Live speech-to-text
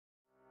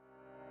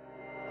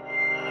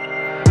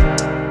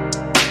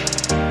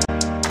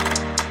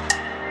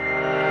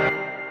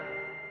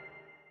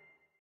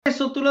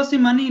so Tulasi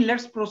Mani,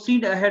 let's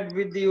proceed ahead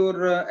with your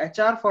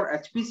HR for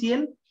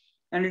HPCL,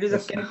 and it is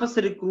Yes, a campus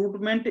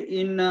recruitment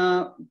in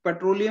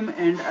Petroleum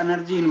and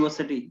Energy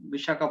University,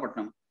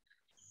 Visakhapatnam.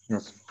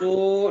 yes. So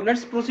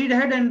let's proceed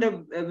ahead,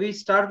 and we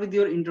start with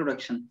your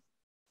introduction.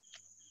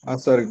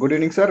 Sir, good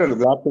evening, sir.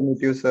 Glad to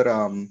meet you, sir.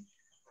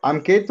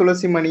 I'm K.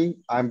 Tulasimani.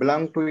 I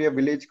belong to a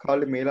village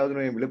called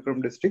Meladunu in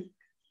Viluppuram district,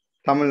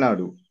 Tamil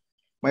Nadu.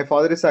 My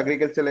father is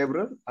agriculture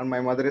laborer and my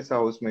mother is a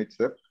housemaid,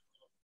 sir.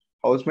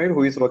 Housemaid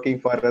who is working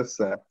for us.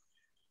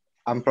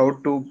 I'm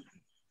proud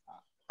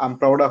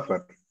of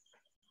her.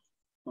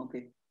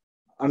 Okay.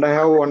 And I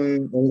have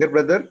one younger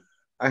brother.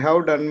 I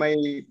have done my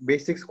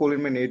basic school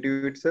in my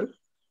native itself,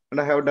 and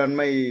I have done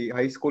my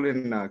high school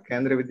in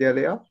Kendra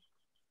Vidyalaya,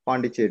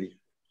 Pondicherry.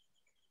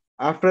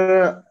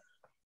 After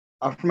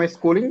my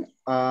schooling,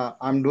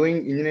 I'm doing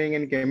engineering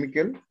and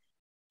chemical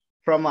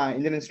from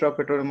Indian Institute of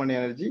Petroleum and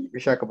Energy,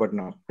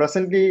 Visakhapatnam.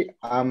 Presently,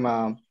 I'm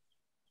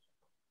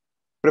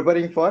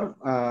preparing for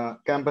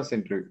campus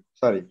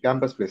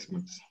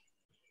placements.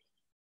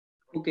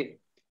 Okay.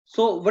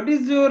 So what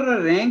is your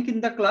rank in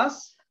the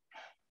class?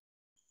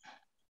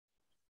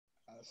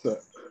 So,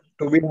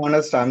 to be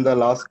honest, I'm the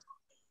last.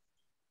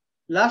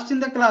 Last in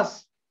the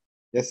class?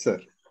 Yes, sir.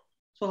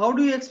 So how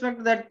do you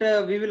expect that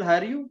we will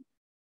hire you?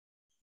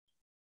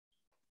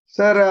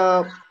 Sir,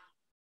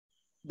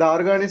 the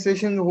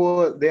organization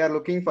who they are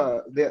looking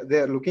for, they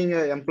are looking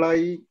an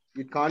employee.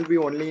 It can't be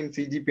only in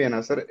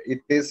CGPA, sir.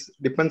 It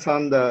depends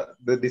on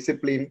the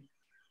discipline.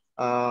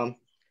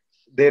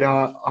 They're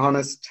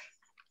honest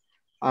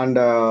and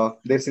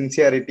their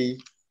sincerity.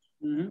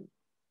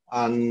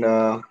 And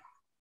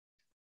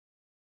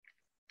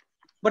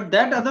but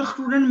that other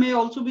student may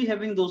also be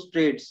having those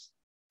traits.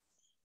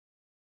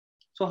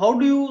 So how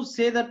do you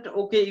say that,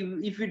 okay,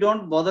 if you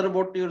don't bother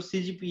about your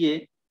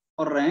CGPA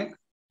or rank,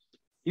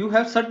 you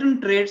have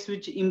certain traits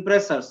which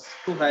impress us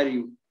to hire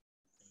you?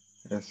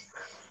 Yes.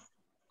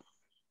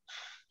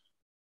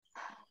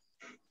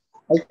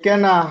 I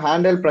can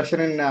handle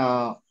pressure in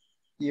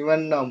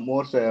even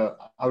more,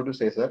 how to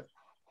say, sir?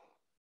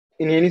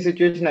 In any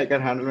situation, I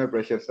can handle my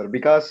pressure, sir.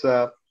 Because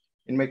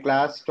in my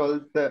class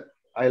 12th,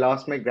 I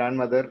lost my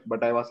grandmother,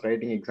 but I was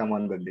writing exam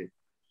on that day.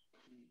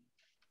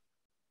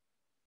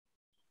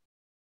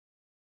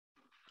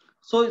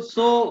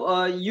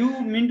 So you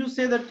mean to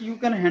say that you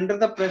can handle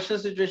the pressure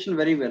situation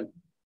very well?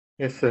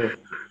 Yes, sir.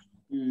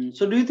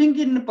 So do you think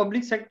in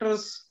public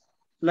sectors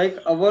like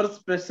ours,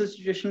 pressure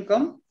situation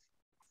come?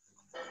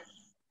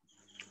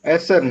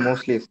 Yes, sir.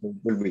 Mostly, sir,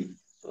 will be.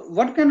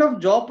 What kind of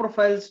job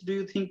profiles do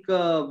you think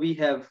we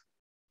have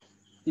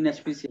in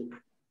HPCL?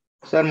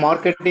 Sir,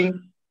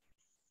 marketing.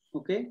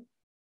 Okay.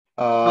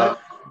 Can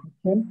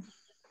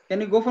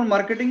you go for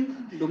marketing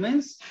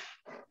domains?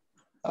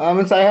 I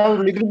have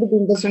a little bit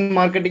interest in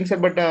marketing, sir,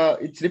 but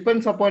it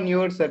depends upon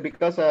yours, sir,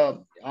 because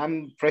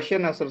I'm fresher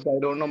now, sir, so I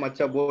don't know much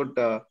about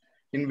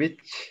in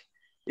which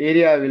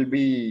area will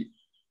be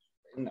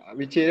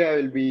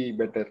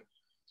better.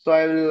 So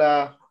I will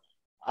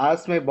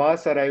ask my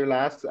boss, or I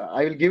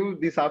will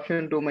give this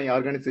option to my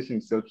organization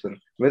itself, sir.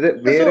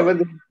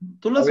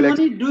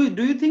 Tulasimani,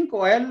 do you think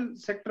oil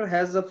sector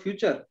has a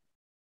future?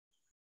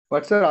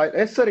 But sir,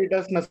 yes, sir, it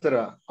does not,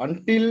 sir.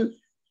 Until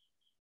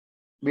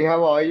we have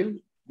oil,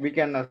 we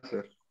cannot,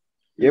 sir.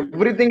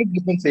 Everything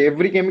depends.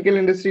 Every chemical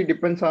industry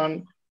depends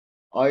on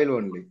oil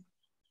only.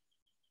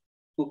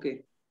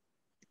 Okay.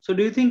 So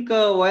do you think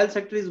oil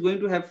sector is going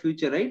to have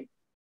future, right?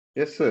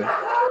 Yes, sir.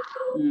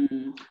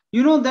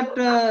 You know that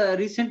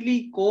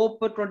recently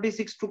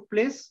COP26 took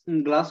place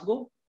in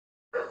Glasgow,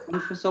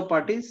 Conference of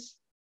Parties.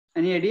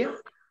 Any idea?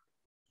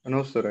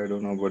 No, sir, I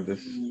don't know about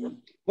this.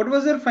 What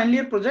was your final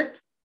year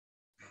project?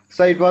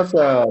 So it was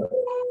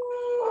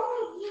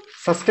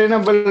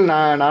sustainable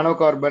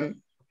nanocarbon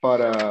for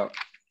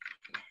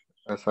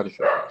sorry,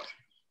 sir.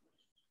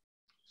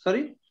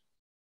 Sorry?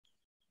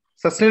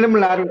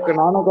 Sustainable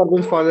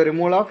nanocarbons for the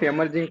removal of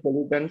emerging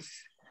pollutants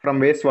from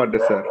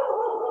wastewater, sir.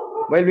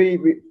 While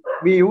we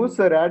use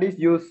radish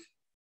juice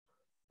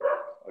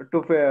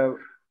to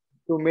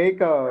make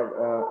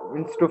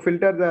to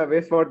filter the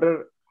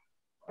wastewater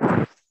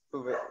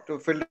to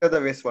filter the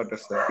wastewater,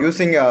 sir,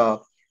 using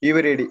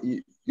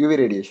UV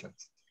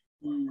radiations.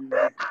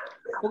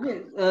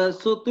 Okay,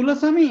 so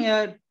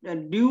Tulasami,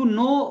 do you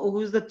know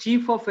who is the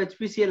chief of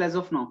HPCL as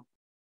of now?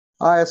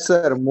 Yes,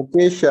 sir.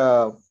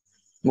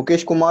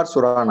 Mukesh Kumar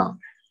Surana.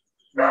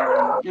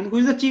 And who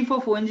is the chief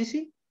of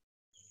ONGC?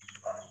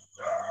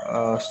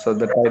 So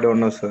that I don't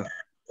know, sir.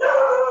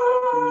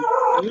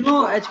 You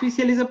know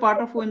HPCL is a part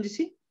of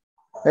ONGC?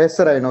 Yes,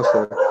 sir, I know,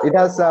 sir. It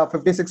has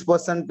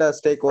 56%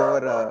 stake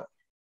over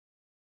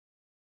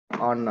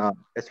on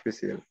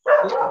HPCL.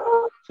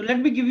 So let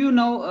me give you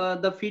now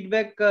the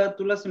feedback,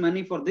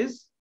 Tulasimani, for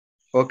this.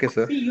 Okay,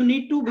 sir. See, you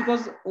need to,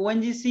 because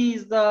ONGC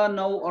is the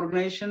now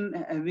organization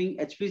having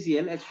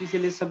HPCL.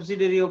 HPCL is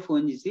subsidiary of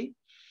ONGC.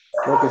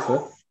 Okay,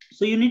 sir.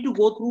 So you need to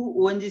go through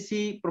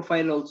ONGC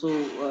profile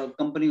also,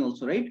 company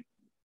also, right?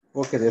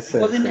 Okay, yes, sir.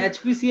 Because in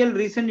HPCL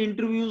recent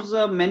interviews,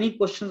 many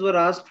questions were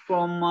asked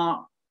from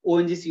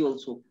ONGC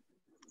also.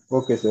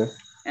 Okay, sir.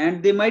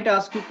 And they might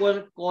ask you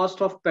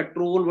cost of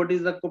petrol. What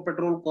is the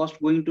petrol cost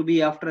going to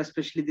be after,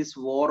 especially this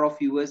war of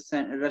US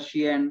and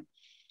Russia and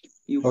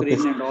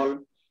Ukraine and all.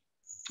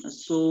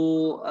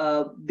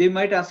 So they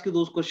might ask you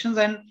those questions,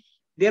 and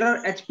there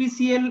are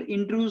HPCL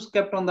interviews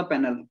kept on the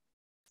panel.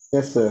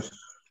 Yes, sir.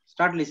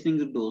 Start listening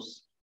to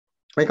those.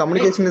 My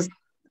communication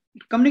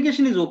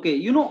is okay.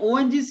 You know,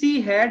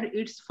 ONGC had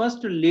its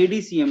first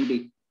lady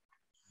CMD.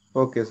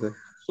 Okay, sir.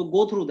 So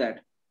go through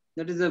that.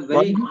 That is a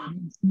very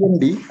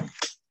CMD.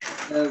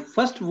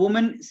 First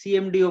woman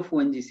CMD of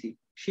ONGC.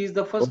 She is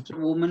the first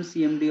woman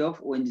CMD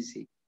of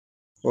ONGC.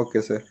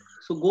 Okay, sir.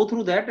 So go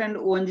through that, and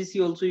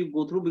ONGC also you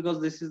go through, because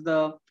this is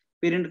the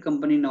parent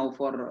company now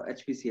for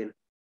HPCL.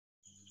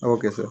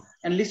 Okay, sir.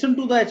 And listen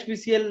to the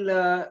HPCL,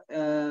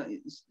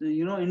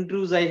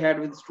 interviews I had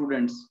with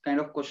students, kind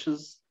of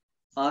questions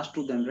asked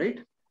to them, right?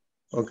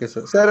 Okay,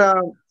 sir.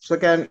 Sir,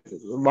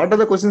 what are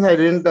the questions I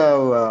didn't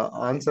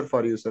answer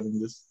for you, sir,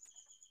 in this?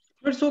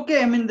 It's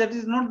okay. I mean, that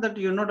is not that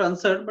you're not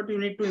answered, but you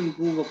need to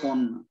improve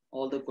upon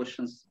all the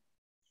questions.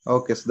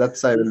 Okay, so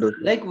that's I will do.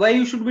 Like why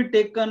you should be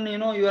taken,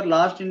 you are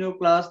last in your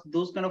class,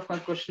 those kind of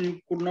questions you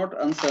could not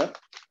answer.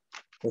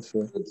 Yes,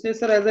 sir. Say,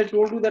 sir, as I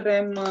told you that I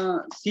am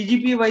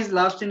CGPA wise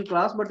last in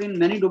class, but in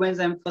many domains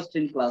I am first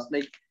in class,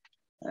 like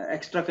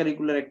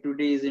extracurricular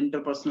activities,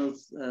 interpersonal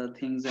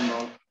things and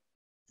all.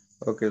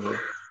 Okay, sir.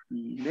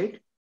 Right?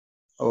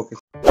 Okay.